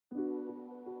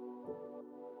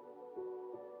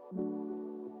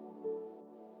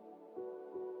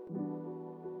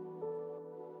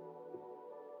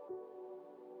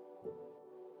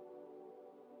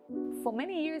For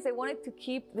many years, I wanted to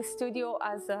keep the studio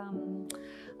as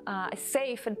a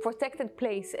safe and protected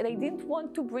place, and I didn't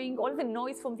want to bring all the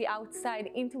noise from the outside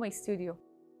into my studio.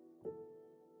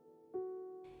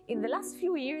 In the last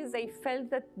few years, I felt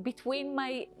that between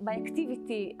my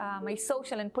activity, my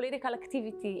social and political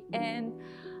activity, and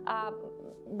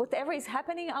whatever is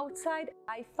happening outside,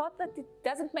 I thought that it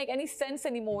doesn't make any sense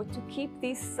anymore to keep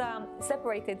this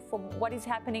separated from what is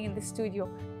happening in the studio.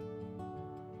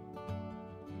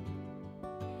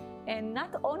 And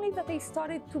not only that I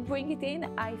started to bring it in,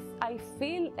 I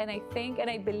feel and I think and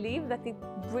I believe that it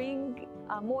brings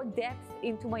more depth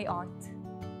into my art.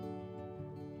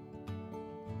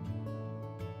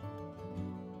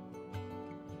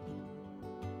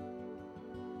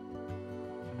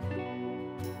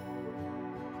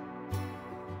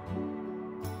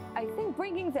 I think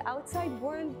bringing the outside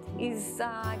world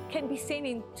can be seen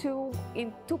in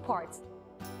two parts.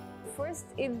 First,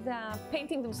 in the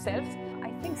painting themselves,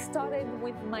 I think started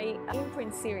with my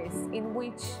imprint series, in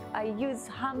which I use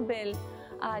humble,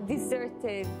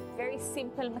 deserted, very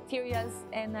simple materials,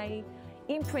 and I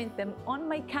imprint them on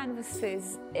my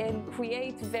canvases and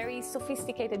create very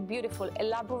sophisticated, beautiful,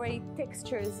 elaborate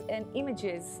textures and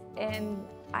images. And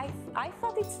I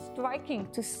thought it's striking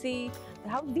to see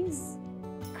how these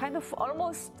kind of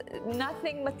almost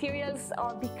nothing materials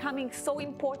are becoming so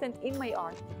important in my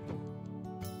art.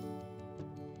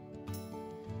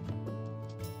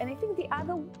 And I think the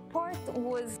other part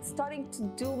was starting to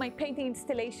do my painting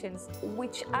installations,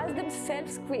 which as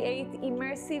themselves create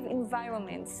immersive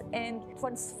environments and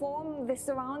transform the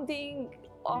surrounding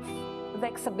of the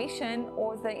exhibition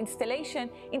or the installation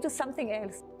into something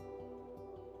else.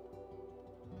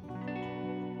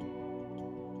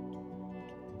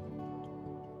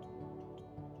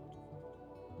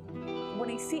 When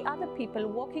I see other people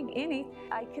walking in it,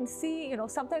 I can see,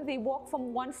 sometimes they walk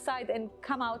from one side and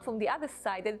come out from the other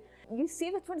side. And you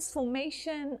see the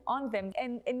transformation on them,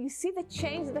 and you see the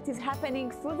change that is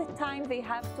happening through the time they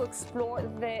have to explore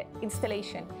the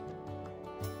installation.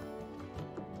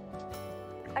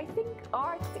 I think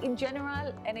art in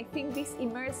general, and I think these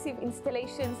immersive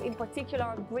installations in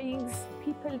particular, brings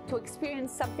people to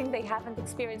experience something they haven't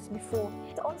experienced before.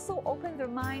 It also opens their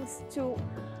minds to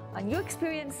new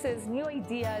experiences, new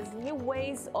ideas, new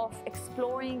ways of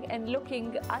exploring and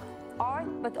looking at art,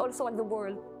 but also at the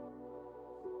world.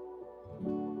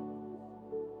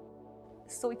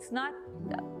 So it's not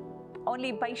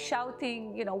only by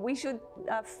shouting, we should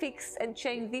fix and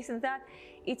change this and that.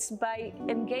 It's by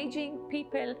engaging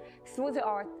people through the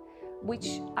art,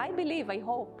 which I believe, I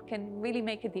hope, can really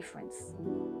make a difference.